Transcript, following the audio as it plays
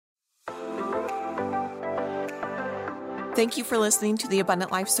Thank you for listening to the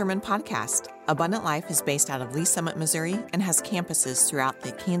Abundant Life Sermon Podcast. Abundant Life is based out of Lee Summit, Missouri, and has campuses throughout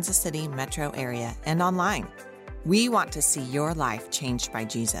the Kansas City metro area and online. We want to see your life changed by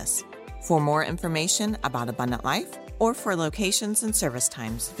Jesus. For more information about Abundant Life or for locations and service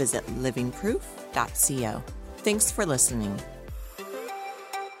times, visit livingproof.co. Thanks for listening.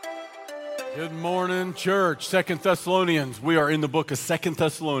 Good morning, church. 2 Thessalonians. We are in the book of 2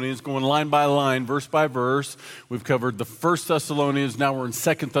 Thessalonians, going line by line, verse by verse. We've covered the 1 Thessalonians. Now we're in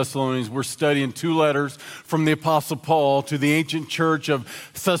 2 Thessalonians. We're studying two letters from the Apostle Paul to the ancient church of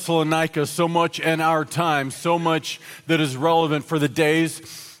Thessalonica. So much in our time, so much that is relevant for the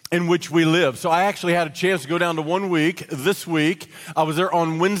days in which we live. So I actually had a chance to go down to 1 week. This week, I was there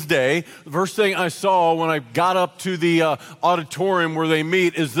on Wednesday. The first thing I saw when I got up to the auditorium where they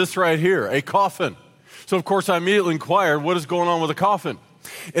meet is this right here, a coffin. So of course I immediately inquired, what is going on with the coffin?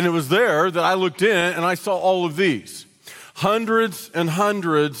 And it was there that I looked in and I saw all of these. Hundreds and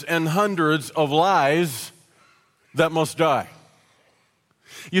hundreds and hundreds of lies that must die.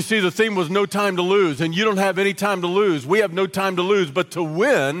 You see, the theme was no time to lose, and you don't have any time to lose. We have no time to lose, but to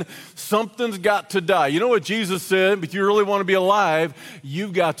win, something's got to die. You know what Jesus said? If you really want to be alive,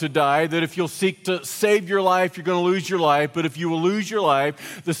 you've got to die, that if you'll seek to save your life, you're going to lose your life, but if you will lose your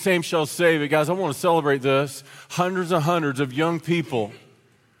life, the same shall save it. Guys, I want to celebrate this. Hundreds and hundreds of young people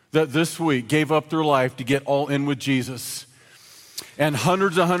that this week gave up their life to get all in with Jesus, and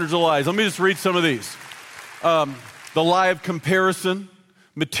hundreds and hundreds of lies. Let me just read some of these. The lie of comparison,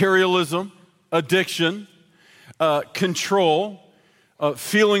 materialism, addiction, control,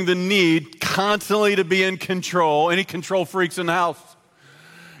 feeling the need constantly to be in control. Any control freaks in the house?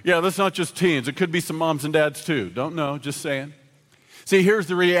 Yeah, that's not just teens. It could be some moms and dads too. Don't know, just saying. See, here's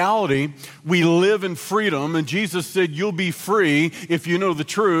the reality. We live in freedom, and Jesus said, you'll be free if you know the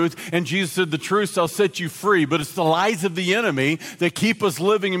truth. And Jesus said, the truth shall set you free. But it's the lies of the enemy that keep us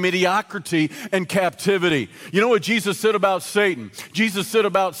living in mediocrity and captivity. You know what Jesus said about Satan? Jesus said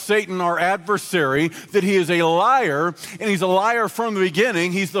about Satan, our adversary, that he is a liar, and he's a liar from the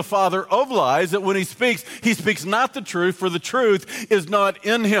beginning. He's the father of lies, that when he speaks not the truth, for the truth is not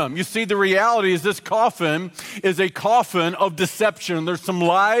in him. You see, the reality is this coffin is a coffin of deception. There's some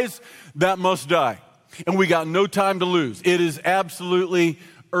lies that must die, and we got no time to lose. It is absolutely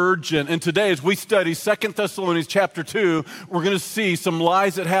urgent. And today, as we study 2 Thessalonians chapter 2, we're going to see some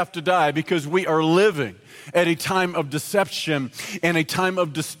lies that have to die because we are living at a time of deception and a time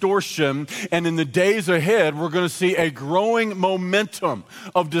of distortion. And in the days ahead, we're going to see a growing momentum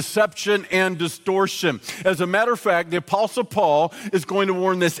of deception and distortion. As a matter of fact, the Apostle Paul is going to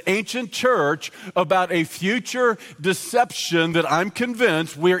warn this ancient church about a future deception that I'm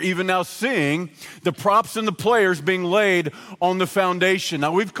convinced we're even now seeing the props and the players being laid on the foundation.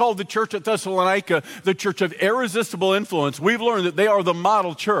 Now, we've called the church at Thessalonica the church of irresistible influence. We've learned that they are the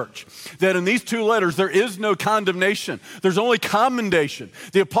model church, that in these two letters, there is no condemnation. There's only commendation.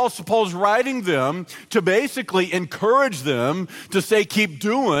 The Apostle Paul is writing them to basically encourage them to say, keep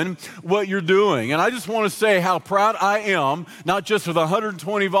doing what you're doing. And I just want to say how proud I am, not just of the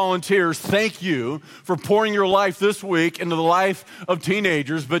 120 volunteers. Thank you for pouring your life this week into the life of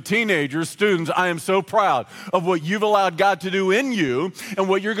teenagers, but teenagers, students, I am so proud of what you've allowed God to do in you and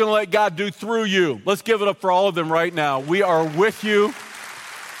what you're going to let God do through you. Let's give it up for all of them right now. We are with you.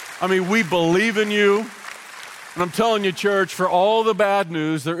 We believe in you. And I'm telling you, church, for all the bad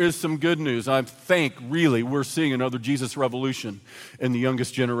news, there is some good news. I think, really, we're seeing another Jesus revolution in the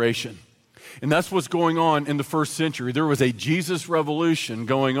youngest generation. And that's what's going on in the first century. There was a Jesus revolution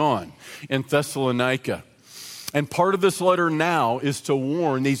going on in Thessalonica. And part of this letter now is to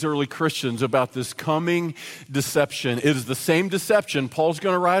warn these early Christians about this coming deception. It is the same deception Paul's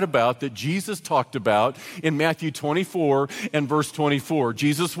going to write about that Jesus talked about in Matthew 24 and verse 24.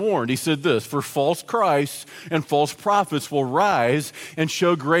 Jesus warned, he said this, for false Christs and false prophets will rise and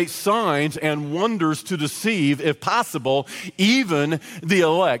show great signs and wonders to deceive, if possible, even the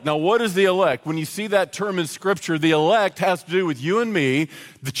elect. Now, what is the elect? When you see that term in Scripture, the elect has to do with you and me,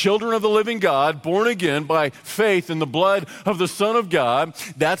 the children of the living God, born again by faith in the blood of the Son of God.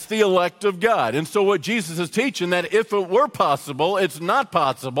 That's the elect of God. And so what Jesus is teaching, that if it were possible, it's not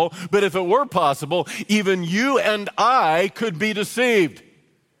possible, but if it were possible, even you and I could be deceived.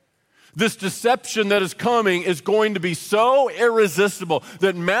 This deception that is coming is going to be so irresistible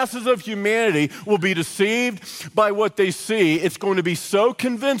that masses of humanity will be deceived by what they see. It's going to be so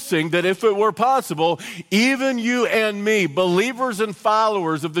convincing that if it were possible, even you and me, believers and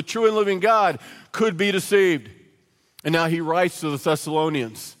followers of the true and living God, could be deceived. And now he writes to the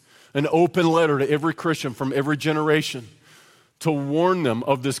Thessalonians an open letter to every Christian from every generation to warn them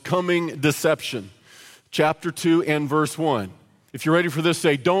of this coming deception, chapter 2 and verse 1. If you're ready for this,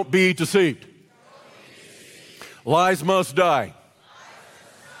 say, don't be deceived. Lies must die.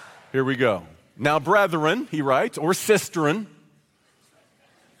 Here we go. Now, brethren, he writes, or sistren,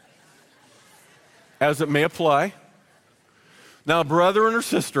 as it may apply. Now, brethren or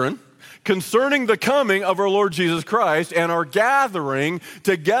sistren, concerning the coming of our Lord Jesus Christ and our gathering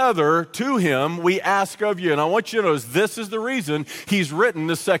together to him, we ask of you. And I want you to notice this is the reason he's written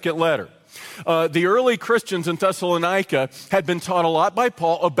the second letter. The early Christians in Thessalonica had been taught a lot by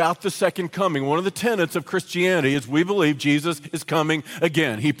Paul about the second coming. One of the tenets of Christianity is we believe Jesus is coming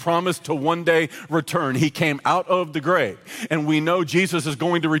again. He promised to one day return. He came out of the grave. And we know Jesus is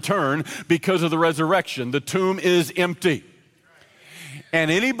going to return because of the resurrection. The tomb is empty. And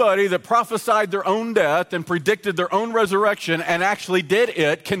anybody that prophesied their own death and predicted their own resurrection and actually did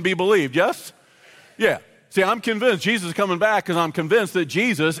it can be believed, yes? Yeah. See, I'm convinced Jesus is coming back because I'm convinced that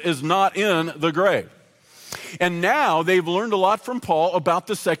Jesus is not in the grave. And now they've learned a lot from Paul about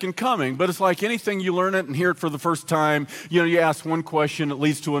the second coming. But it's like anything, you learn it and hear it for the first time. You ask one question, it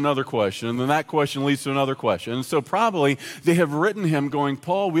leads to another question. And then that question leads to another question. And so probably they have written him going,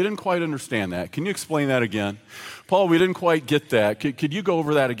 Paul, we didn't quite understand that. Can you explain that again? Paul, we didn't quite get that. Could you go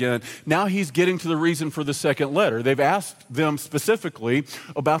over that again? Now he's getting to the reason for the second letter. They've asked them specifically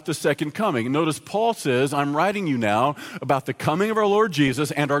about the second coming. And notice Paul says, I'm writing you now about the coming of our Lord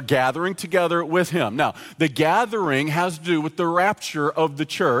Jesus and our gathering together with him. Now, the gathering has to do with the rapture of the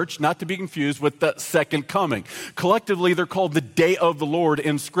church, not to be confused with the second coming. Collectively, they're called the day of the Lord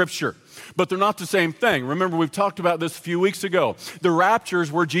in Scripture. But they're not the same thing. Remember, we've talked about this a few weeks ago. The rapture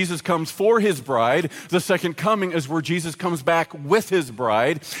is where Jesus comes for his bride. The second coming is where Jesus comes back with his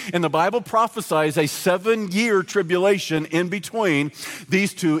bride. And the Bible prophesies a 7-year tribulation in between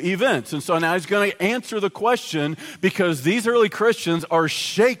these two events. And so now he's going to answer the question because these early Christians are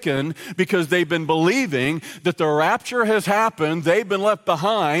shaken because they've been believing that the rapture has happened, they've been left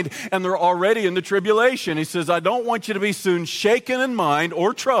behind, and they're already in the tribulation. He says, I don't want you to be soon shaken in mind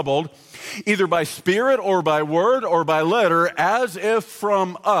or troubled, either by spirit or by word or by letter, as if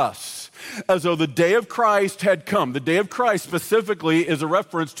from us, as though the day of Christ had come. The day of Christ specifically is a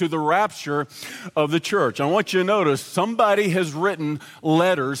reference to the rapture of the church. I want you to notice somebody has written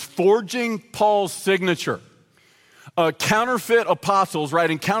letters forging Paul's signature. Counterfeit apostles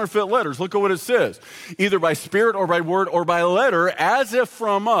writing counterfeit letters. Look at what it says. Either by spirit or by word or by letter, as if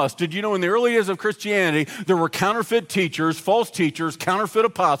from us. Did you know in the early years of Christianity, there were counterfeit teachers, false teachers, counterfeit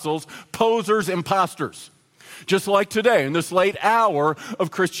apostles, posers, imposters. Just like today, in this late hour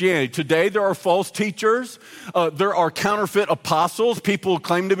of Christianity. Today, there are false teachers. There are counterfeit apostles. People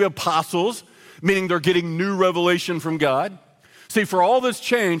claim to be apostles, meaning they're getting new revelation from God. See, for all this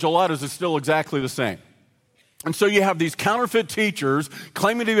change, a lot is still exactly the same. And so you have these counterfeit teachers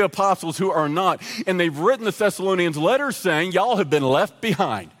claiming to be apostles who are not. And they've written the Thessalonians letters saying, y'all have been left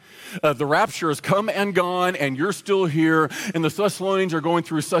behind. The rapture has come and gone, and you're still here. And the Thessalonians are going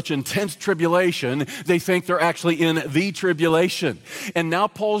through such intense tribulation, they think they're actually in the tribulation. And now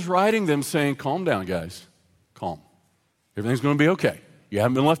Paul's writing them saying, calm down, guys. Calm. Everything's going to be okay. You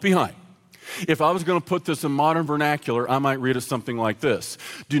haven't been left behind. If I was going to put this in modern vernacular, I might read it something like this.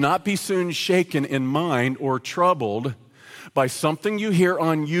 Do not be soon shaken in mind or troubled by something you hear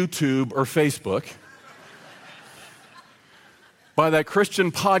on YouTube or Facebook, by that Christian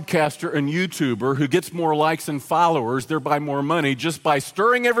podcaster and YouTuber who gets more likes and followers, thereby more money, just by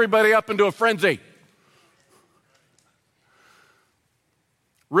stirring everybody up into a frenzy.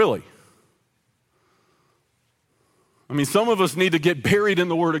 Really? I mean, some of us need to get buried in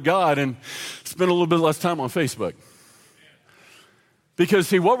the Word of God and spend a little bit less time on Facebook. Because,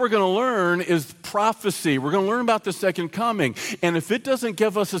 see, what we're going to learn is prophecy. We're going to learn about the second coming. And if it doesn't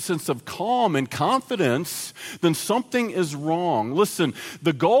give us a sense of calm and confidence, then something is wrong. Listen,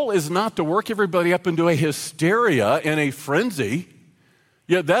 the goal is not to work everybody up into a hysteria and a frenzy.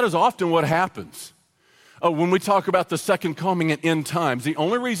 Yet that is often what happens. When we talk about the second coming and end times, the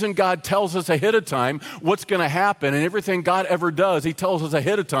only reason God tells us ahead of time what's going to happen, and everything God ever does, he tells us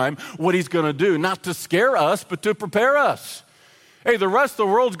ahead of time what he's going to do, not to scare us, but to prepare us. Hey, the rest of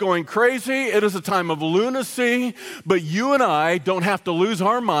the world's going crazy. It is a time of lunacy, but you and I don't have to lose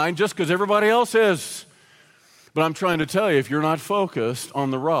our mind just because everybody else is. But I'm trying to tell you, if you're not focused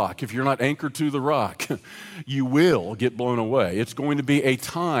on the rock, if you're not anchored to the rock, you will get blown away. It's going to be a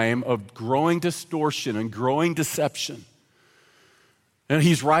time of growing distortion and growing deception. And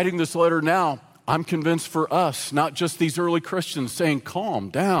he's writing this letter now, I'm convinced for us, not just these early Christians saying, calm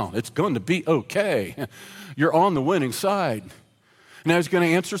down, it's going to be okay. You're on the winning side. Now he's going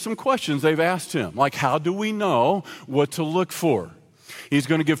to answer some questions they've asked him, like how do we know what to look for? He's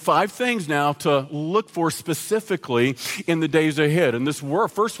going to give 5 things now to look for specifically in the days ahead. And this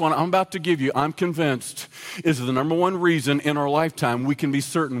first one I'm about to give you, I'm convinced, is the number one reason in our lifetime we can be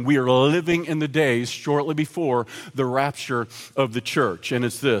certain we are living in the days shortly before the rapture of the church. And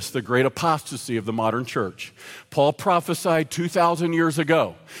it's this, the great apostasy of the modern church. Paul prophesied 2,000 years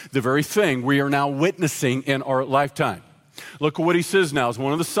ago, the very thing we are now witnessing in our lifetime. Look at what he says now as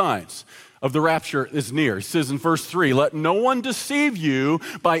one of the signs of the rapture is near. He says in verse 3, let no one deceive you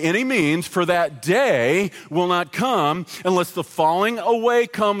by any means, for that day will not come unless the falling away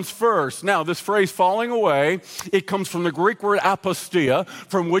comes first. Now, this phrase falling away, it comes from the Greek word apostia,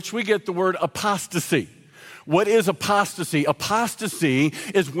 from which we get the word apostasy. What is apostasy? Apostasy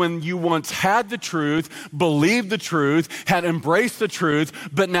is when you once had the truth, believed the truth, had embraced the truth,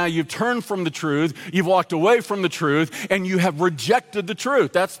 but now you've turned from the truth, you've walked away from the truth, and you have rejected the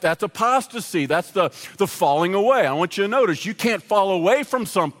truth. That's apostasy. That's the falling away. I want you to notice you can't fall away from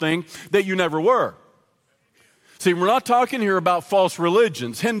something that you never were. See, we're not talking here about false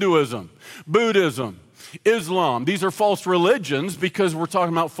religions, Hinduism, Buddhism, Islam. These are false religions because we're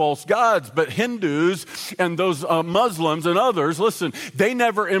talking about false gods. But Hindus and those Muslims and others, listen, they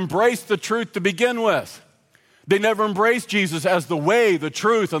never embraced the truth to begin with. They never embraced Jesus as the way, the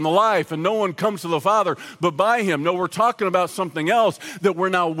truth, and the life, and no one comes to the Father but by him. No, we're talking about something else that we're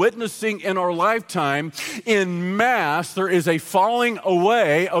now witnessing in our lifetime. In mass, there is a falling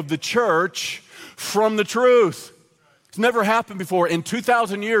away of the church from the truth. It's never happened before in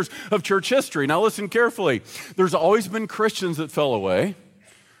 2,000 years of church history. Now listen carefully. There's always been Christians that fell away.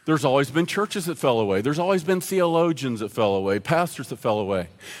 There's always been churches that fell away. There's always been theologians that fell away, pastors that fell away.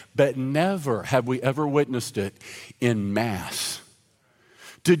 But never have we ever witnessed it in mass.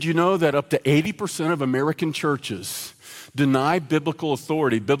 Did you know that up to 80% of American churches deny biblical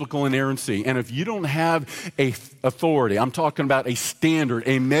authority, biblical inerrancy? And if you don't have a authority, I'm talking about a standard,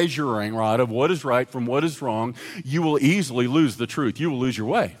 a measuring rod of what is right from what is wrong, you will easily lose the truth. You will lose your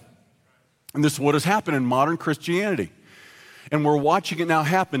way. And this is what has happened in modern Christianity. And we're watching it now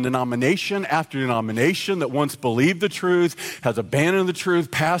happen, denomination after denomination that once believed the truth, has abandoned the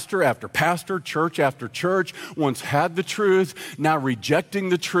truth, pastor after pastor, church after church, once had the truth, now rejecting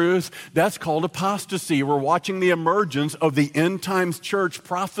the truth. That's called apostasy. We're watching the emergence of the end times church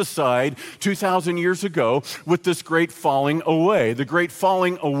prophesied 2,000 years ago with this great falling away. The great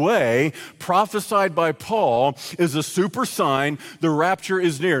falling away prophesied by Paul is a super sign the rapture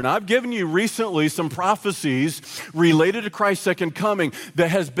is near. Now, I've given you recently some prophecies related to Christ's second coming that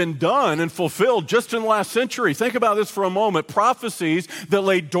has been done and fulfilled just in the last century. Think about this for a moment. Prophecies that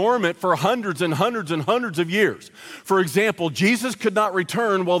lay dormant for hundreds and hundreds and hundreds of years. For example, Jesus could not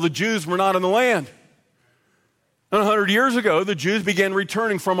return while the Jews were not in the land. And 100 years ago, the Jews began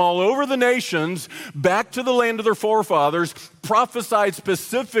returning from all over the nations back to the land of their forefathers, prophesied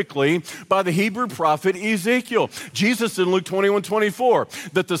specifically by the Hebrew prophet Ezekiel. Jesus in Luke 21:24,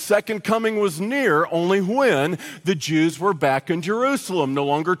 that the second coming was near only when the Jews were back in Jerusalem, no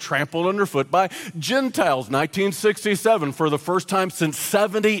longer trampled underfoot by Gentiles. 1967, for the first time since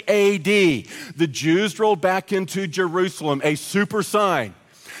 70 AD, the Jews rolled back into Jerusalem, a super sign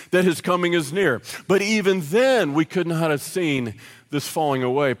that his coming is near. But even then, we could not have seen this falling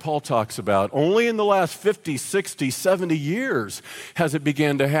away Paul talks about. Only in the last 50, 60, 70 years has it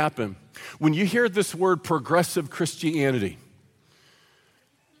began to happen. When you hear this word progressive Christianity,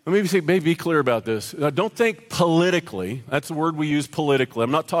 let me be clear about this. Don't think politically. That's the word we use, politically.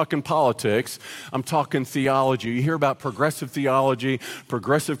 I'm not talking politics. I'm talking theology. You hear about progressive theology,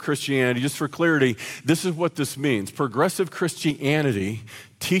 progressive Christianity. Just for clarity, this is what this means. Progressive Christianity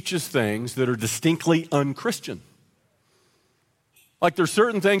teaches things that are distinctly unchristian. Like there's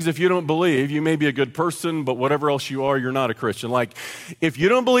certain things if you don't believe, you may be a good person, but whatever else you are, you're not a Christian. Like if you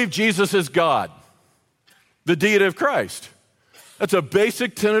don't believe Jesus is God, the deity of Christ, that's a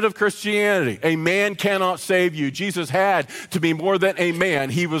basic tenet of Christianity. A man cannot save you. Jesus had to be more than a man.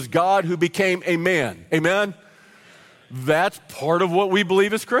 He was God who became a man. Amen? That's part of what we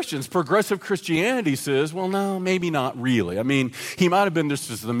believe as Christians. Progressive Christianity says, well, no, maybe not really. I mean, he might have been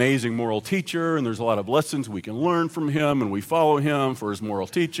just an amazing moral teacher, and there's a lot of lessons we can learn from him, and we follow him for his moral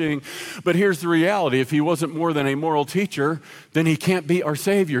teaching. But here's the reality. If he wasn't more than a moral teacher, then he can't be our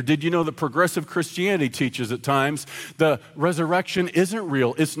Savior. Did you know that progressive Christianity teaches at times the resurrection isn't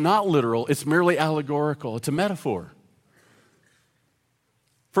real, it's not literal, it's merely allegorical, it's a metaphor.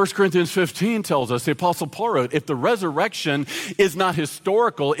 1 Corinthians 15 tells us, the Apostle Paul wrote, if the resurrection is not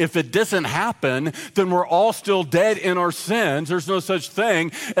historical, if it doesn't happen, then we're all still dead in our sins. There's no such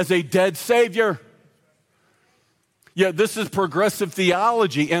thing as a dead Savior. Yet this is progressive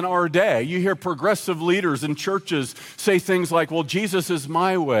theology in our day. You hear progressive leaders in churches say things like, well, Jesus is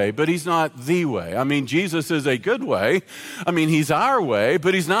my way, but he's not the way. I mean, Jesus is a good way. I mean, he's our way,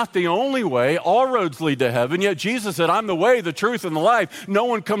 but he's not the only way. All roads lead to heaven. Yet Jesus said, I'm the way, the truth, and the life. No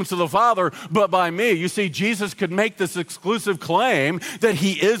one comes to the Father but by me. You see, Jesus could make this exclusive claim that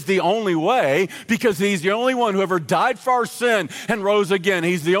he is the only way because he's the only one who ever died for our sin and rose again.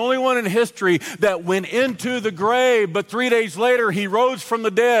 He's the only one in history that went into the grave, but 3 days later, he rose from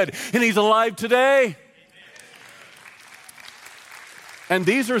the dead, and he's alive today. And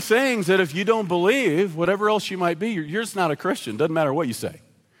these are things that if you don't believe, whatever else you might be, you're just not a Christian. Doesn't matter what you say.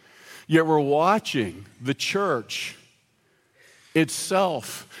 Yet we're watching the church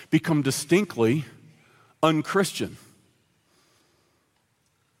itself become distinctly unchristian,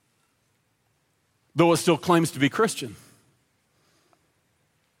 though it still claims to be Christian.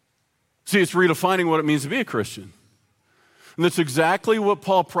 See, it's redefining what it means to be a Christian. And that's exactly what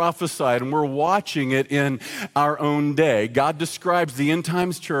Paul prophesied, and we're watching it in our own day. God describes the end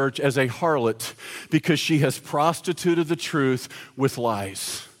times church as a harlot because she has prostituted the truth with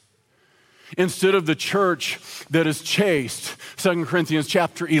lies. Instead of the church that is chaste, 2 Corinthians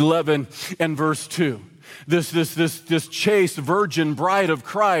chapter 11 and verse 2. This chaste virgin bride of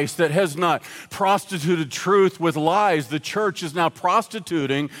Christ that has not prostituted truth with lies. The church is now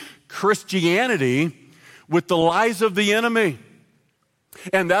prostituting Christianity with the lies of the enemy.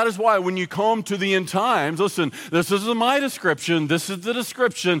 And that is why when you come to the end times, listen, this isn't my description, this is the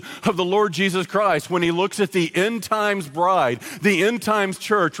description of the Lord Jesus Christ. When he looks at the end times bride, the end times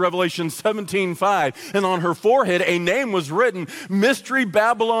church, Revelation 17:5, and on her forehead a name was written, Mystery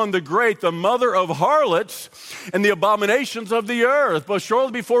Babylon the Great, the mother of harlots and the abominations of the earth. But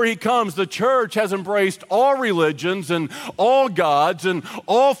shortly before he comes, the church has embraced all religions and all gods and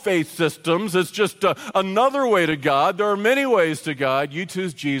all faith systems. It's just another way to God. There are many ways to God. You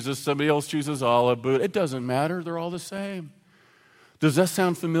choose Jesus, somebody else chooses Allah, but it doesn't matter. They're all the same. Does that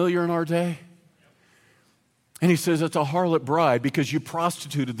sound familiar in our day? And he says it's a harlot bride because you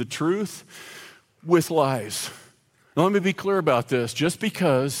prostituted the truth with lies. Now, let me be clear about this. Just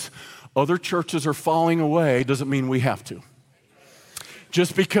because other churches are falling away doesn't mean we have to.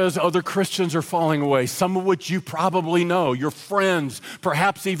 Just because other Christians are falling away, some of which you probably know, your friends,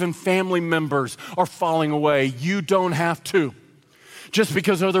 perhaps even family members are falling away, you don't have to. Just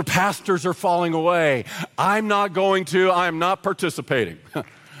because other pastors are falling away, I'm not participating.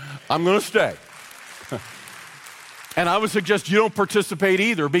 I'm going to stay. And I would suggest you don't participate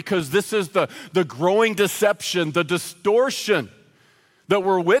either because this is the growing deception, the distortion that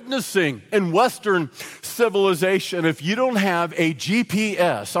we're witnessing in Western civilization. If you don't have a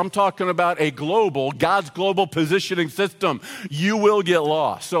GPS, I'm talking about God's global positioning system, you will get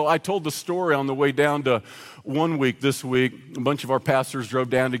lost. So I told the story on the way down to 1 week this week. A bunch of our pastors drove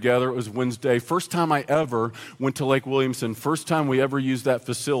down together. It was Wednesday. First time I ever went to Lake Williamson. First time we ever used that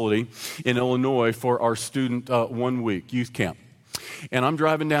facility in Illinois for our student 1 week youth camp. And I'm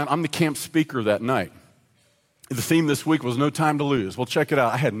driving down. I'm the camp speaker that night. The theme this week was no time to lose. Well, check it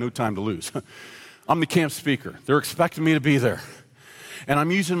out. I had no time to lose. I'm the camp speaker. They're expecting me to be there. And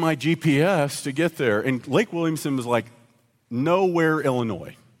I'm using my GPS to get there. And Lake Williamson was like nowhere,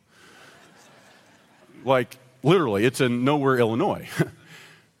 Illinois. Like literally, it's in nowhere, Illinois.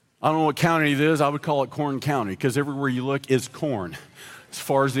 I don't know what county it is. I would call it Corn County because everywhere you look is corn as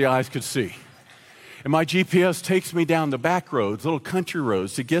far as the eyes could see. And my GPS takes me down the back roads, little country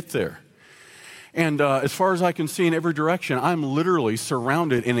roads to get there. And as far as I can see in every direction, I'm literally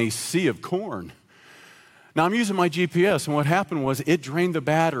surrounded in a sea of corn. Now, I'm using my GPS, and what happened was it drained the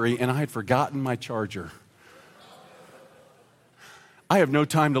battery, and I had forgotten my charger. I have no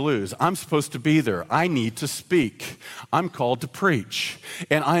time to lose. I'm supposed to be there. I need to speak. I'm called to preach.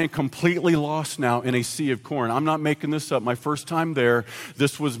 And I am completely lost now in a sea of corn. I'm not making this up. My first time there,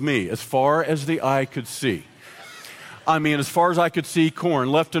 this was me, as far as the eye could see. I mean, as far as I could see,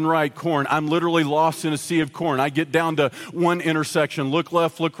 corn, left and right, corn. I'm literally lost in a sea of corn. I get down to one intersection, look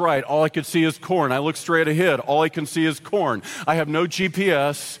left, look right. All I could see is corn. I look straight ahead. All I can see is corn. I have no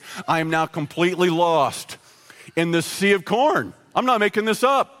GPS. I am now completely lost in this sea of corn. I'm not making this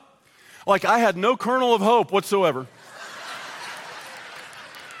up. Like I had no kernel of hope whatsoever.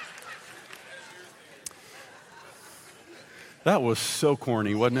 That was so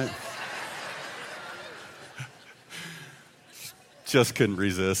corny, wasn't it? Just couldn't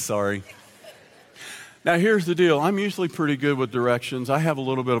resist, sorry. Now, here's the deal. I'm usually pretty good with directions. I have a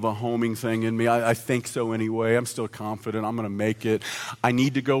little bit of a homing thing in me. I think so anyway. I'm still confident. I'm going to make it. I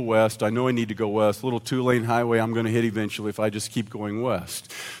need to go west. I know I need to go west. Little two-lane highway I'm going to hit eventually if I just keep going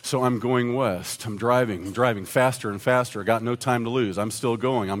west. So I'm going west. I'm driving faster and faster. I got no time to lose. I'm still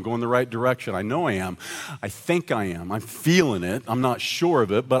going. I'm going the right direction. I know I am. I think I am. I'm feeling it. I'm not sure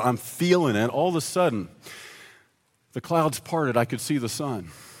of it, but I'm feeling it. All of a sudden, the clouds parted. I could see the sun.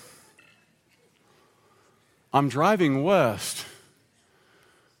 I'm driving west.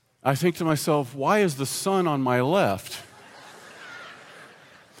 I think to myself, why is the sun on my left?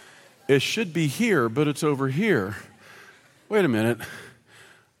 It should be here, but it's over here. Wait a minute.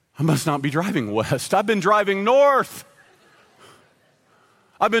 I must not be driving west. I've been driving north.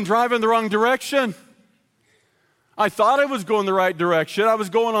 I've been driving the wrong direction. I thought I was going the right direction. I was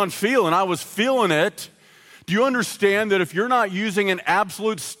going on feeling. I was feeling it. Do you understand that if you're not using an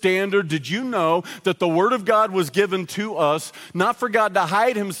absolute standard, did you know that the Word of God was given to us, not for God to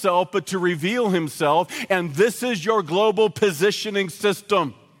hide Himself, but to reveal Himself, and this is your global positioning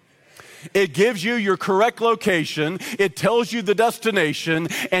system. It gives you your correct location, it tells you the destination,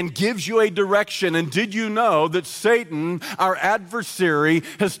 and gives you a direction. And did you know that Satan, our adversary,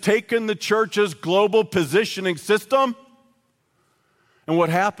 has taken the church's global positioning system? And what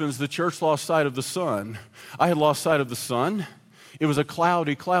happens, the church lost sight of the sun. I had lost sight of the sun. It was a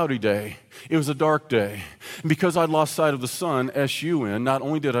cloudy day. It was a dark day. And because I'd lost sight of the sun, S-U-N, not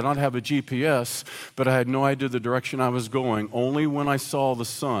only did I not have a GPS, but I had no idea the direction I was going. Only when I saw the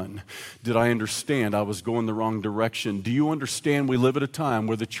sun did I understand I was going the wrong direction. Do you understand we live at a time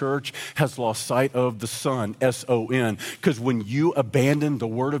where the church has lost sight of the sun, S-O-N? Because when you abandon the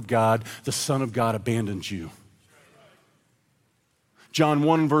Word of God, the Son of God abandons you. John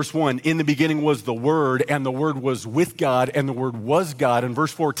 1 verse 1, in the beginning was the Word, and the Word was with God, and the Word was God. And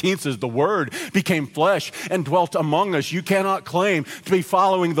verse 14 says, the Word became flesh and dwelt among us. You cannot claim to be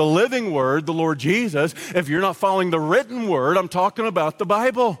following the living Word, the Lord Jesus, if you're not following the written Word. I'm talking about the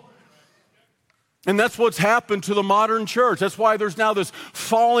Bible. And that's what's happened to the modern church. That's why there's now this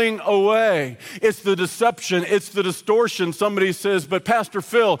falling away. It's the deception. It's the distortion. Somebody says, but Pastor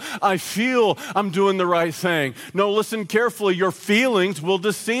Phil, I feel I'm doing the right thing. No, listen carefully. Your feelings will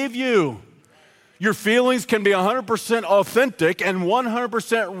deceive you. Your feelings can be 100% authentic and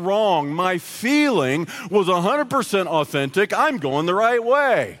 100% wrong. My feeling was 100% authentic. I'm going the right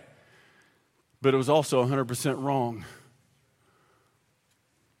way. But it was also 100% wrong.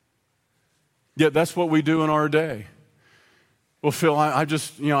 Yet that's what we do in our day. Well, Phil,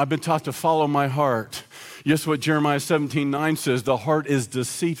 I've been taught to follow my heart. Yes, what Jeremiah 17:9 says, the heart is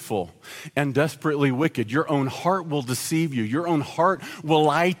deceitful and desperately wicked. Your own heart will deceive you. Your own heart will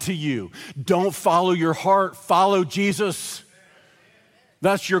lie to you. Don't follow your heart, follow Jesus.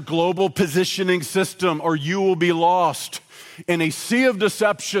 That's your global positioning system, or you will be lost in a sea of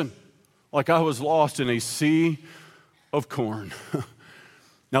deception, like I was lost in a sea of corn.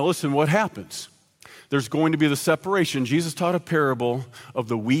 Now listen, what happens? There's going to be the separation. Jesus taught a parable of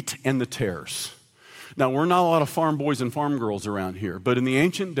the wheat and the tares. Now, we're not a lot of farm boys and farm girls around here, but in the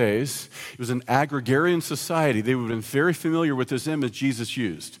ancient days, it was an agrarian society. They would have been very familiar with this image Jesus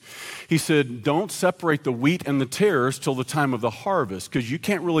used. He said, don't separate the wheat and the tares till the time of the harvest, because you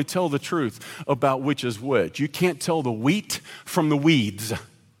can't really tell the truth about which is which. You can't tell the wheat from the weeds.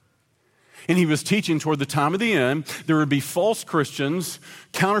 And he was teaching toward the time of the end, there would be false Christians,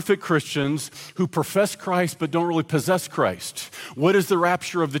 counterfeit Christians who profess Christ but don't really possess Christ. What is the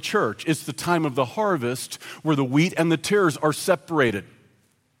rapture of the church? It's the time of the harvest where the wheat and the tares are separated.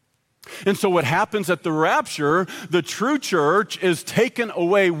 And so what happens at the rapture, the true church is taken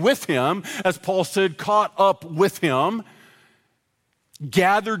away with him, as Paul said, caught up with him,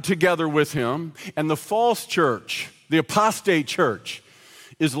 gathered together with him, and the false church, the apostate church,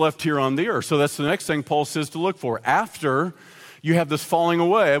 is left here on the earth. So that's the next thing Paul says to look for. After you have this falling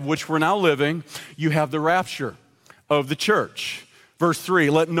away, of which we're now living, you have the rapture of the church. Verse 3,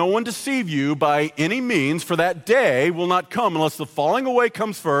 let no one deceive you by any means, for that day will not come unless the falling away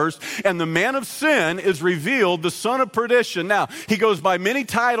comes first, and the man of sin is revealed, the son of perdition. Now, he goes by many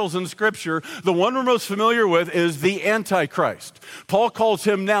titles in Scripture. The one we're most familiar with is the Antichrist. Paul calls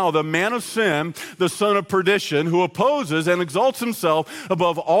him now the man of sin, the son of perdition, who opposes and exalts himself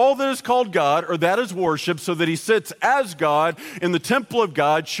above all that is called God or that is worshiped, so that he sits as God in the temple of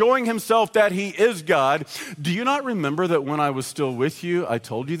God, showing himself that he is God. Do you not remember that when I was still with you, I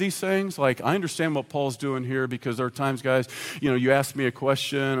told you these things? Like, I understand what Paul's doing here, because there are times, guys, you ask me a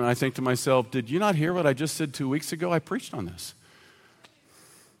question and I think to myself, did you not hear what I just said 2 weeks ago? I preached on this.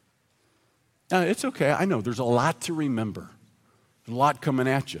 Now, it's okay. I know there's a lot to remember. A lot coming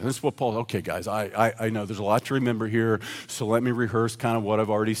at you. This is what Paul, okay, guys, I know there's a lot to remember here, so let me rehearse kind of what I've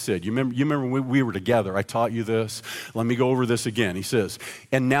already said. You remember when we were together, I taught you this. Let me go over this again. He says,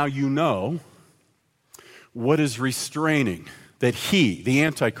 and now you know what is restraining, that he, the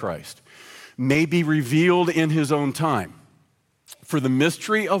Antichrist, may be revealed in his own time. For the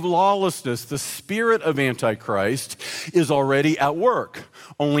mystery of lawlessness, the spirit of Antichrist, is already at work.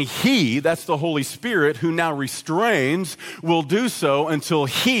 Only he, that's the Holy Spirit, who now restrains, will do so until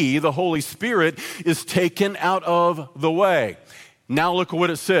he, the Holy Spirit, is taken out of the way. Now look at what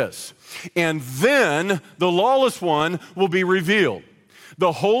it says. And then the lawless one will be revealed.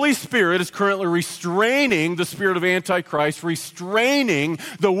 The Holy Spirit is currently restraining the spirit of Antichrist, restraining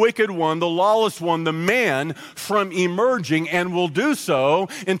the wicked one, the lawless one, the man, from emerging, and will do so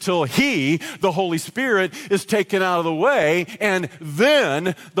until he, the Holy Spirit, is taken out of the way, and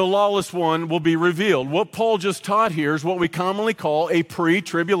then the lawless one will be revealed. What Paul just taught here is what we commonly call a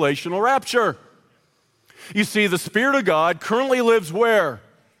pre-tribulational rapture. You see, the Spirit of God currently lives where?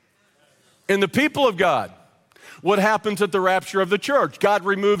 In the people of God. What happens at the rapture of the church? God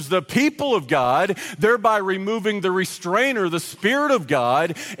removes the people of God, thereby removing the restrainer, the Spirit of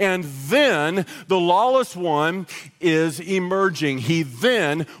God, and then the lawless one is emerging. He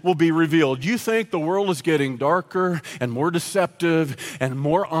then will be revealed. You think the world is getting darker and more deceptive and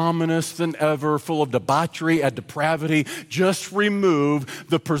more ominous than ever, full of debauchery and depravity? Just remove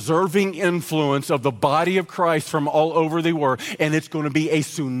the preserving influence of the body of Christ from all over the world, and it's going to be a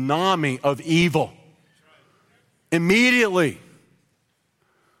tsunami of evil. Immediately,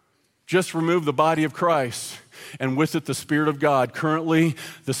 just remove the body of Christ, and with it the Spirit of God. Currently,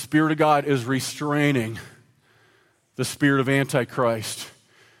 the Spirit of God is restraining the spirit of Antichrist.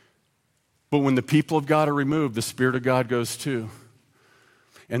 But when the people of God are removed, the Spirit of God goes too.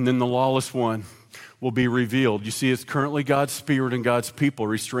 And then the lawless one will be revealed. You see, it's currently God's Spirit and God's people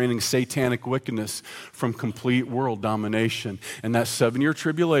restraining satanic wickedness from complete world domination. And that 7-year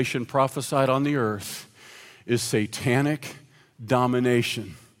tribulation prophesied on the earth is satanic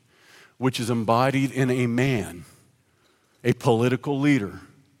domination, which is embodied in a man, a political leader.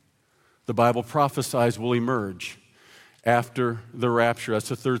 The Bible prophesies will emerge after the rapture. That's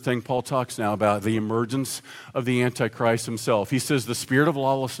the third thing Paul talks now about, the emergence of the Antichrist himself. He says the spirit of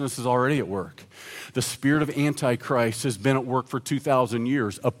lawlessness is already at work. The spirit of Antichrist has been at work for 2,000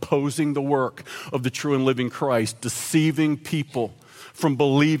 years, opposing the work of the true and living Christ, deceiving people from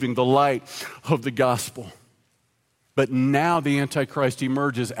believing the light of the gospel. But now the Antichrist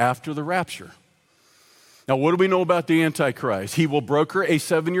emerges after the rapture. Now, what do we know about the Antichrist? He will broker a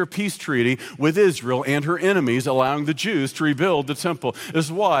 7-year peace treaty with Israel and her enemies, allowing the Jews to rebuild the temple. This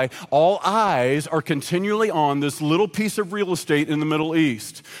is why all eyes are continually on this little piece of real estate in the Middle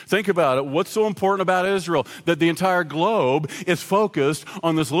East. Think about it. What's so important about Israel? That the entire globe is focused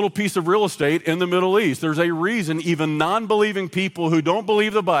on this little piece of real estate in the Middle East. There's a reason even non-believing people who don't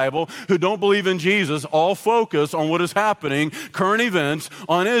believe the Bible, who don't believe in Jesus, all focus on what is happening, current events,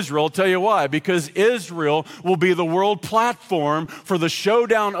 on Israel. I'll tell you why. Because Israel will be the world platform for the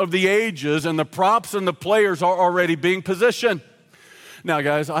showdown of the ages, and the props and the players are already being positioned. Now,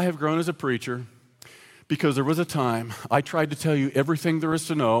 guys, I have grown as a preacher because there was a time I tried to tell you everything there is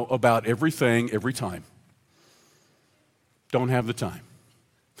to know about everything, every time. Don't have the time.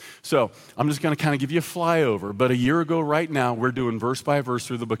 So I'm just going to kind of give you a flyover, but a year ago right now, we're doing verse by verse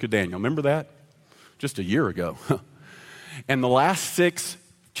through the book of Daniel. Remember that? Just a year ago. And the last 6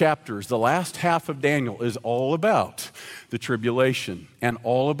 chapters, the last half of Daniel is all about the tribulation and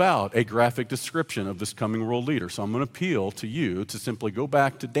all about a graphic description of this coming world leader. So I'm going to appeal to you to simply go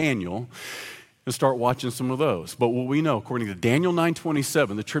back to Daniel and start watching some of those. But what we know, according to Daniel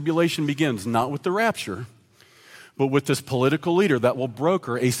 9:27, the tribulation begins not with the rapture, but with this political leader that will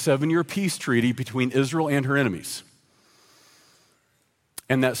broker a 7-year peace treaty between Israel and her enemies.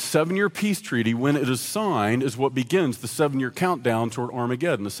 And that 7-year peace treaty, when it is signed, is what begins the 7-year countdown toward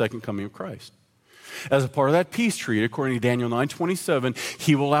Armageddon, the second coming of Christ. As a part of that peace treaty, according to Daniel 9:27,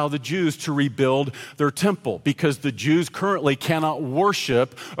 he will allow the Jews to rebuild their temple because the Jews currently cannot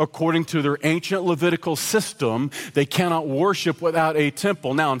worship according to their ancient Levitical system. They cannot worship without a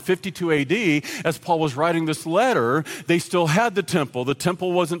temple. Now, in 52 AD, as Paul was writing this letter, they still had the temple. The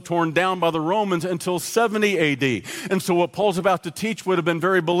temple wasn't torn down by the Romans until 70 AD. And so what Paul's about to teach would have been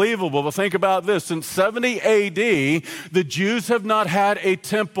very believable. But think about this. Since 70 AD, the Jews have not had a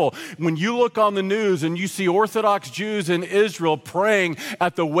temple. When you look on the news, Jews, and you see Orthodox Jews in Israel praying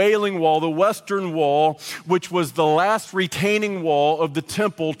at the Wailing Wall, the Western Wall, which was the last retaining wall of the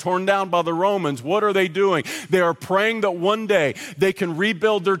temple torn down by the Romans. What are they doing? They are praying that one day they can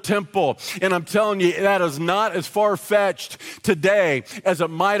rebuild their temple. And I'm telling you, that is not as far-fetched today as it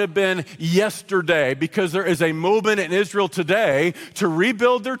might have been yesterday, because there is a movement in Israel today to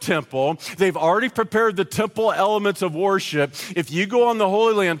rebuild their temple. They've already prepared the temple elements of worship. If you go on the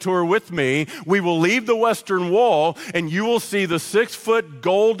Holy Land tour with me, we will leave the Western Wall and you will see the 6-foot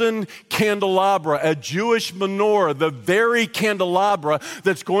golden candelabra, a Jewish menorah, the very candelabra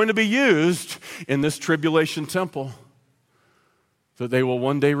that's going to be used in this tribulation temple that they will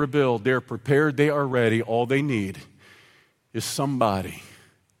one day rebuild. They're prepared, they are ready. All they need is somebody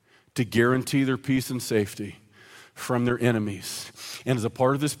to guarantee their peace and safety from their enemies. And as a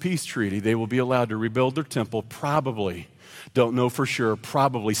part of this peace treaty, they will be allowed to rebuild their temple, probably, don't know for sure,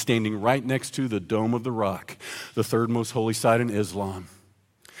 probably standing right next to the Dome of the Rock, the third most holy site in Islam.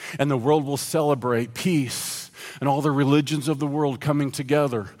 And the world will celebrate peace and all the religions of the world coming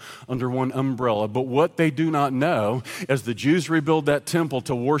together under one umbrella. But what they do not know, as the Jews rebuild that temple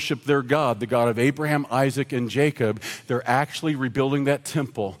to worship their God, the God of Abraham, Isaac, and Jacob, they're actually rebuilding that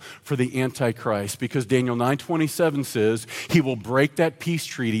temple for the Antichrist, because Daniel 9:27 says he will break that peace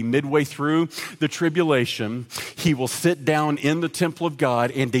treaty midway through the tribulation. He will sit down in the temple of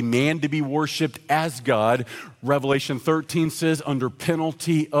God and demand to be worshiped as God. Revelation 13 says under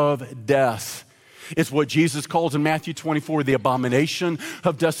penalty of death. It's what Jesus calls in Matthew 24, the abomination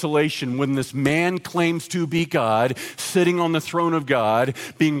of desolation, when this man claims to be God, sitting on the throne of God,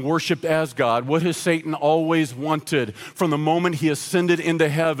 being worshiped as God. What has Satan always wanted from the moment he ascended into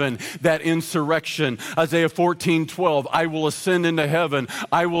heaven? That insurrection. Isaiah 14:12, I will ascend into heaven.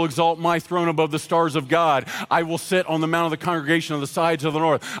 I will exalt my throne above the stars of God. I will sit on the mount of the congregation on the sides of the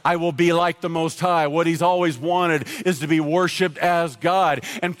north. I will be like the Most High. What he's always wanted is to be worshiped as God.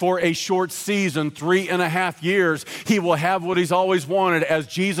 And for a short season, 3.5 years, he will have what he's always wanted, as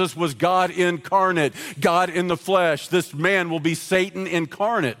Jesus was God incarnate, God in the flesh. This man will be Satan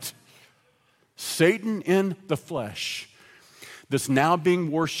incarnate. Satan in the flesh. That's now being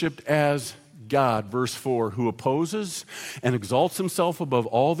worshiped as God. Verse 4, who opposes and exalts himself above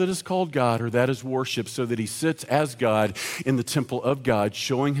all that is called God or that is worship, so that he sits as God in the temple of God,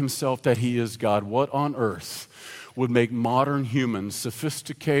 showing himself that he is God. What on earth would make modern humans,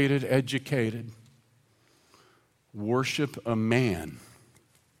 sophisticated, educated, worship a man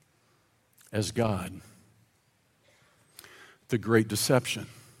as God? The great deception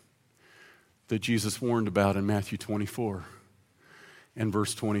that Jesus warned about in Matthew 24 and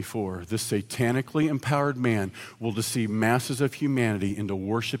verse 24. This satanically empowered man will deceive masses of humanity into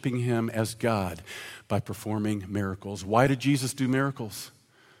worshiping him as God by performing miracles. Why did Jesus do miracles?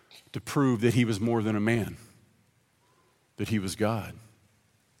 To prove that he was more than a man, that he was God.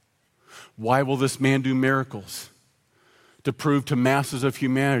 Why will this man do miracles? To prove to masses of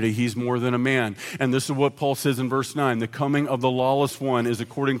humanity he's more than a man. And this is what Paul says in verse 9. The coming of the lawless one is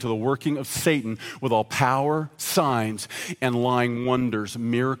according to the working of Satan with all power, signs, and lying wonders.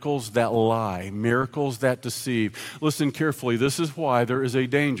 Miracles that lie, miracles that deceive. Listen carefully. This is why there is a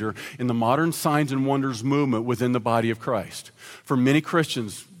danger in the modern signs and wonders movement within the body of Christ. For many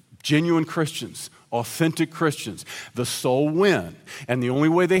Christians, genuine Christians, authentic Christians, the soul win. And the only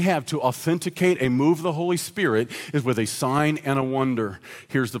way they have to authenticate a move of the Holy Spirit is with a sign and a wonder.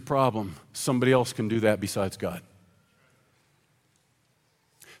 Here's the problem. Somebody else can do that besides God.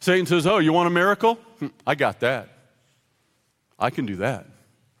 Satan says, oh, you want a miracle? I got that. I can do that.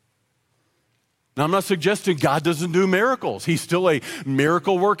 Now, I'm not suggesting God doesn't do miracles. He's still a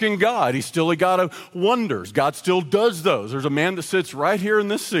miracle-working God. He's still a God of wonders. God still does those. There's a man that sits right here in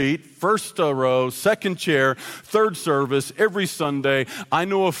this seat, first row, second chair, third service, every Sunday. I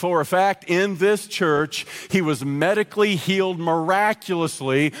know for a fact in this church, he was medically healed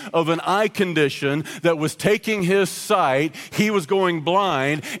miraculously of an eye condition that was taking his sight. He was going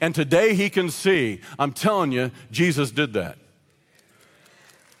blind, and today he can see. I'm telling you, Jesus did that.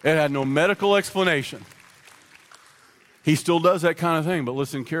 It had no medical explanation. He still does that kind of thing, but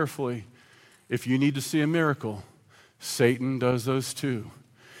listen carefully. If you need to see a miracle, Satan does those too,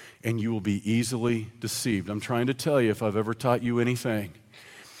 and you will be easily deceived. I'm trying to tell you, if I've ever taught you anything,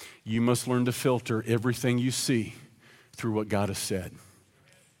 you must learn to filter everything you see through what God has said.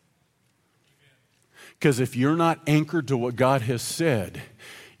 Because if you're not anchored to what God has said,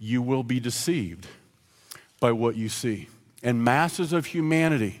 you will be deceived by what you see. And masses of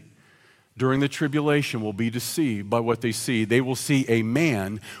humanity during the tribulation will be deceived by what they see. They will see a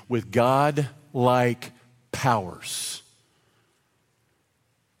man with God-like powers.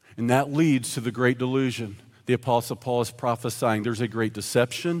 And that leads to the great delusion. The Apostle Paul is prophesying there's a great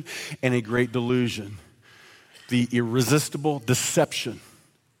deception and a great delusion. The irresistible deception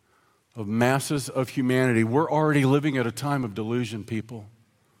of masses of humanity. We're already living at a time of delusion, people.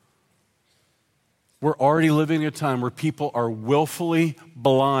 We're already living at a time where people are willfully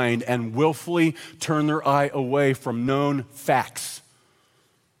blind and willfully turn their eye away from known facts.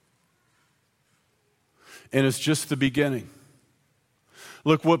 And it's just the beginning.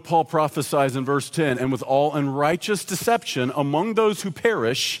 Look what Paul prophesies in verse 10. And with all unrighteous deception among those who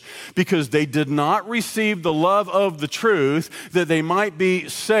perish, because they did not receive the love of the truth, that they might be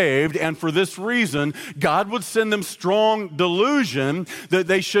saved. And for this reason, God would send them strong delusion that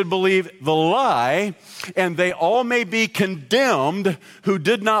they should believe the lie, and they all may be condemned who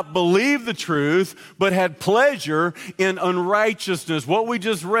did not believe the truth, but had pleasure in unrighteousness. What we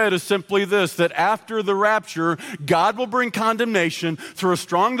just read is simply this, that after the rapture, God will bring condemnation through a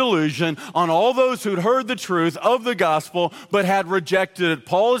strong delusion on all those who'd heard the truth of the gospel but had rejected it.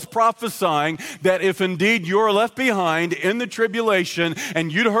 Paul is prophesying that if indeed you're left behind in the tribulation and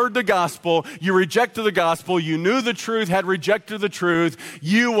you'd heard the gospel, you rejected the gospel, you knew the truth, had rejected the truth,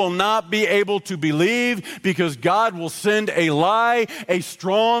 you will not be able to believe because God will send a lie, a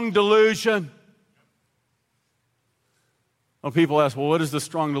strong delusion. Well, people ask, well, what is the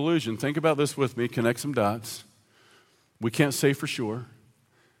strong delusion? Think about this with me, connect some dots. We can't say for sure.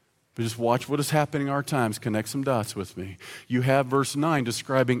 But just watch what is happening in our times. Connect some dots with me. You have verse 9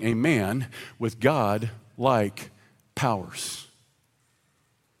 describing a man with God-like powers.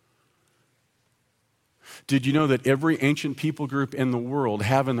 Did you know that every ancient people group in the world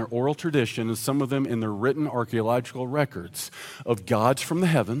have in their oral tradition, and some of them in their written archaeological records, of gods from the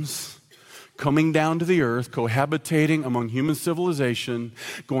heavens coming down to the earth, cohabitating among human civilization,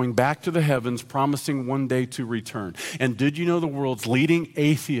 going back to the heavens, promising one day to return? And did you know the world's leading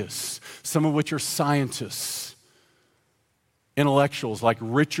atheists, some of which are scientists, intellectuals like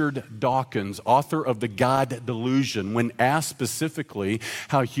Richard Dawkins, author of The God Delusion, when asked specifically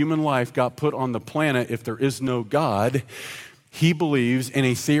how human life got put on the planet if there is no God, he believes in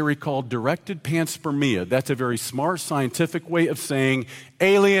a theory called directed panspermia. That's a very smart scientific way of saying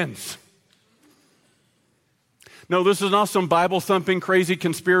aliens. No, this is not some Bible-thumping, crazy,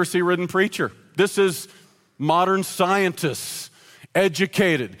 conspiracy-ridden preacher. This is modern scientists,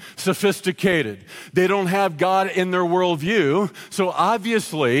 educated, sophisticated. They don't have God in their worldview, so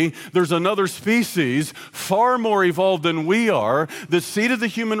obviously there's another species far more evolved than we are that seeded the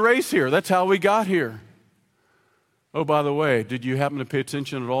human race here. That's how we got here. Oh, by the way, did you happen to pay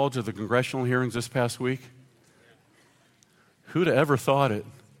attention at all to the congressional hearings this past week? Who'd have ever thought it?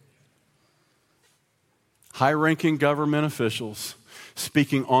 High-ranking government officials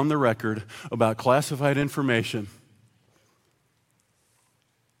speaking on the record about classified information.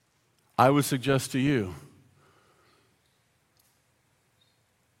 I would suggest to you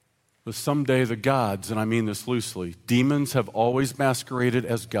that someday the gods, and I mean this loosely, demons have always masqueraded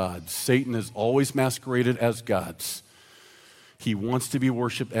as gods. Satan has always masqueraded as gods. He wants to be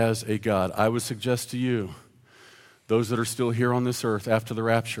worshiped as a god. I would suggest to you, those that are still here on this earth after the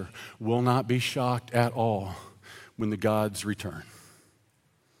rapture will not be shocked at all when the gods return.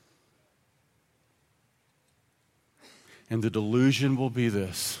 And the delusion will be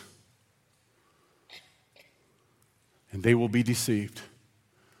this. And they will be deceived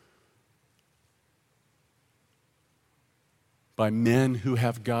by men who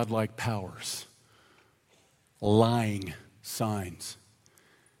have godlike powers, lying signs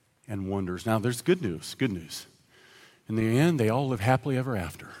and wonders. Now, there's good news. In the end, they all live happily ever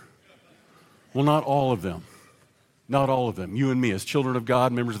after. Well, not all of them. Not all of them. You and me, as children of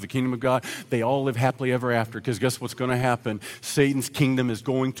God, members of the kingdom of God, they all live happily ever after. Because guess what's going to happen? Satan's kingdom is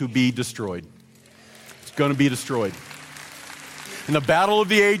going to be destroyed. It's going to be destroyed. And the battle of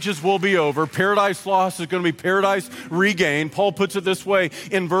the ages will be over. Paradise lost is going to be paradise regained. Paul puts it this way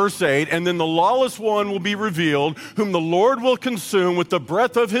in verse 8, and then the lawless one will be revealed, whom the Lord will consume with the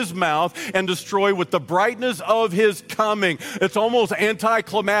breath of his mouth and destroy with the brightness of his coming. It's almost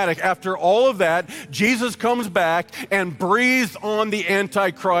anticlimactic. After all of that, Jesus comes back and breathes on the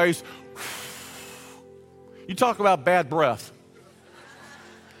Antichrist. You talk about bad breath.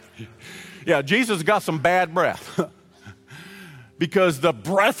 Yeah, Jesus got some bad breath. Because the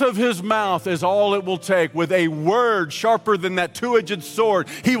breath of his mouth is all it will take. With a word sharper than that two-edged sword,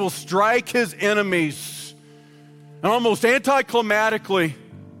 he will strike his enemies. And almost anticlimactically.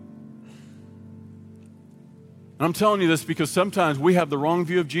 And I'm telling you this because sometimes we have the wrong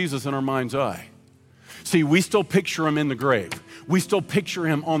view of Jesus in our mind's eye. See, we still picture him in the grave. We still picture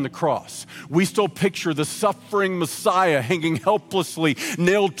him on the cross. We still picture the suffering Messiah hanging helplessly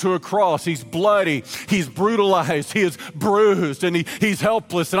nailed to a cross. He's bloody, he's brutalized, he is bruised, and he's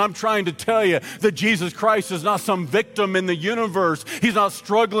helpless. And I'm trying to tell you that Jesus Christ is not some victim in the universe. He's not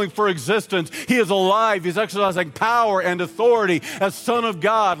struggling for existence. He is alive. He's exercising power and authority as Son of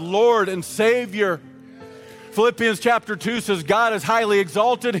God, Lord and Savior. Philippians chapter 2 says, God has highly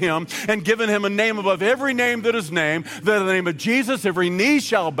exalted him and given him a name above every name that is named, that in the name of Jesus every knee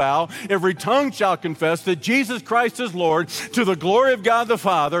shall bow, every tongue shall confess that Jesus Christ is Lord, to the glory of God the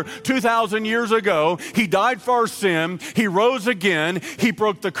Father. 2,000 years ago, he died for our sin. He rose again. He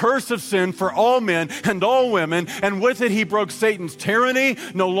broke the curse of sin for all men and all women, and with it he broke Satan's tyranny.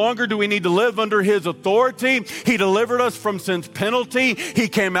 No longer do we need to live under his authority. He delivered us from sin's penalty. He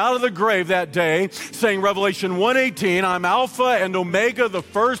came out of the grave that day, saying, Revelation 1:18, I'm Alpha and Omega, the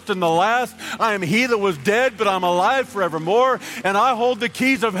first and the last. I am he that was dead, but I'm alive forevermore, and I hold the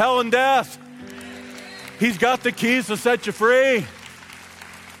keys of hell and death. He's got the keys to set you free.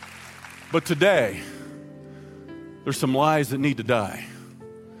 But today, there's some lies that need to die.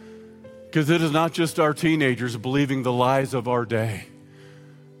 Because it is not just our teenagers believing the lies of our day.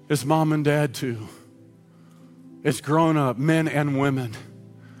 It's mom and dad too. It's grown-up men and women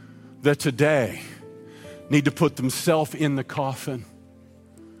that today need to put themselves in the coffin.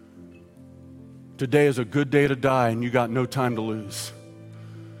 Today is a good day to die, and you got no time to lose.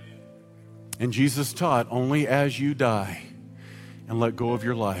 And Jesus taught, only as you die and let go of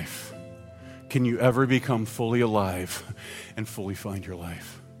your life can you ever become fully alive and fully find your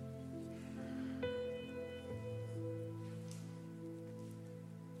life.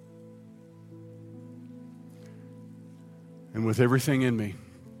 And with everything in me,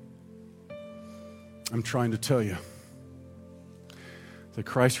 I'm trying to tell you that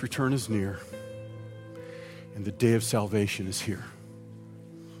Christ's return is near and the day of salvation is here.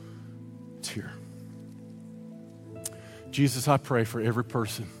 It's here. Jesus, I pray for every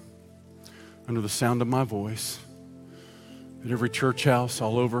person under the sound of my voice, at every church house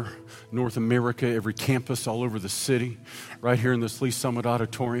all over North America, every campus all over the city, right here in this Lee Summit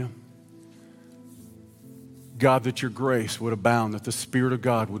Auditorium. God, that your grace would abound, that the Spirit of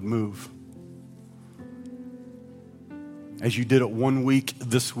God would move. As you did it one week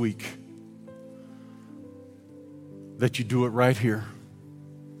this week, that you do it right here.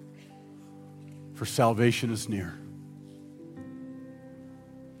 For salvation is near.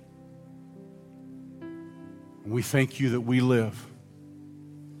 And we thank you that we live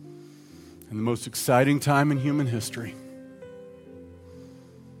in the most exciting time in human history.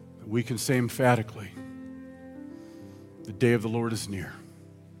 That we can say emphatically, the day of the Lord is near.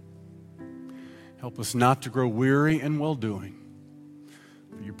 Help us not to grow weary in well-doing.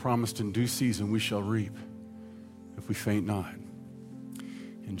 For you promised in due season we shall reap if we faint not.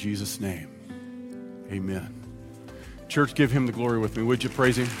 In Jesus' name, amen. Church, give him the glory with me. Would you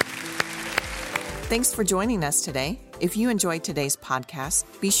praise him? Thanks for joining us today. If you enjoyed today's podcast,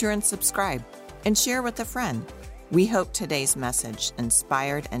 be sure and subscribe and share with a friend. We hope today's message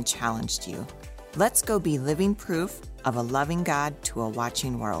inspired and challenged you. Let's go be living proof of a loving God to a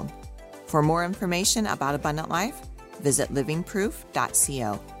watching world. For more information about Abundant Life, visit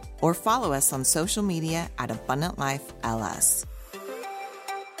livingproof.co or follow us on social media at Abundant Life LS.